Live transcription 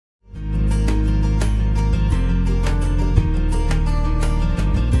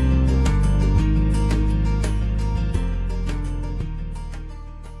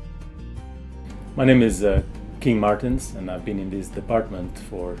My name is King Martins, and I've been in this department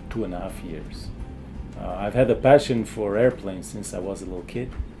for 2.5 years. I've had a passion for airplanes since I was a little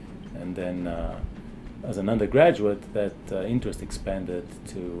kid, and then as an undergraduate that interest expanded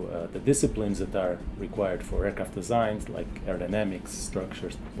to the disciplines that are required for aircraft designs, like aerodynamics,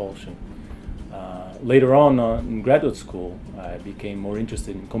 structures, propulsion. Later on in graduate school, I became more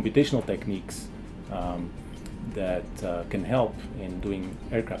interested in computational techniques that can help in doing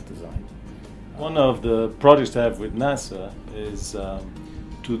aircraft design. One of the projects I have with NASA is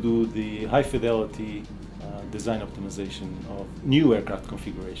to do the high fidelity design optimization of new aircraft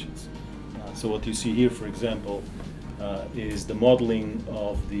configurations. So what you see here, for example, is the modeling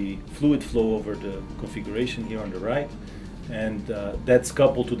of the fluid flow over the configuration here on the right, and that's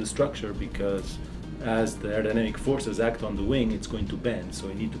coupled to the structure because as the aerodynamic forces act on the wing, it's going to bend. So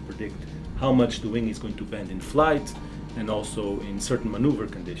we need to predict how much the wing is going to bend in flight and also in certain maneuver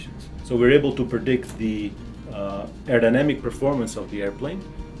conditions. So we're able to predict the aerodynamic performance of the airplane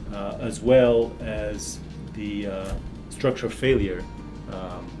as well as the structure failure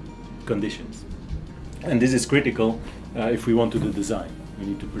conditions. And this is critical if we want to do design. We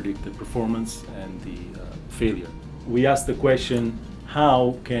need to predict the performance and the failure. We asked the question,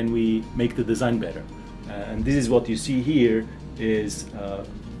 how can we make the design better? And this is what you see here is a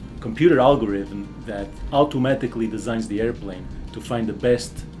computer algorithm that automatically designs the airplane to find the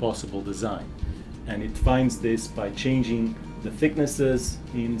best possible design. And it finds this by changing the thicknesses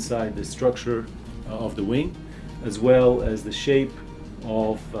inside the structure of the wing, as well as the shape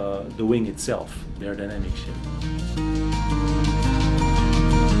of the wing itself, the aerodynamic shape.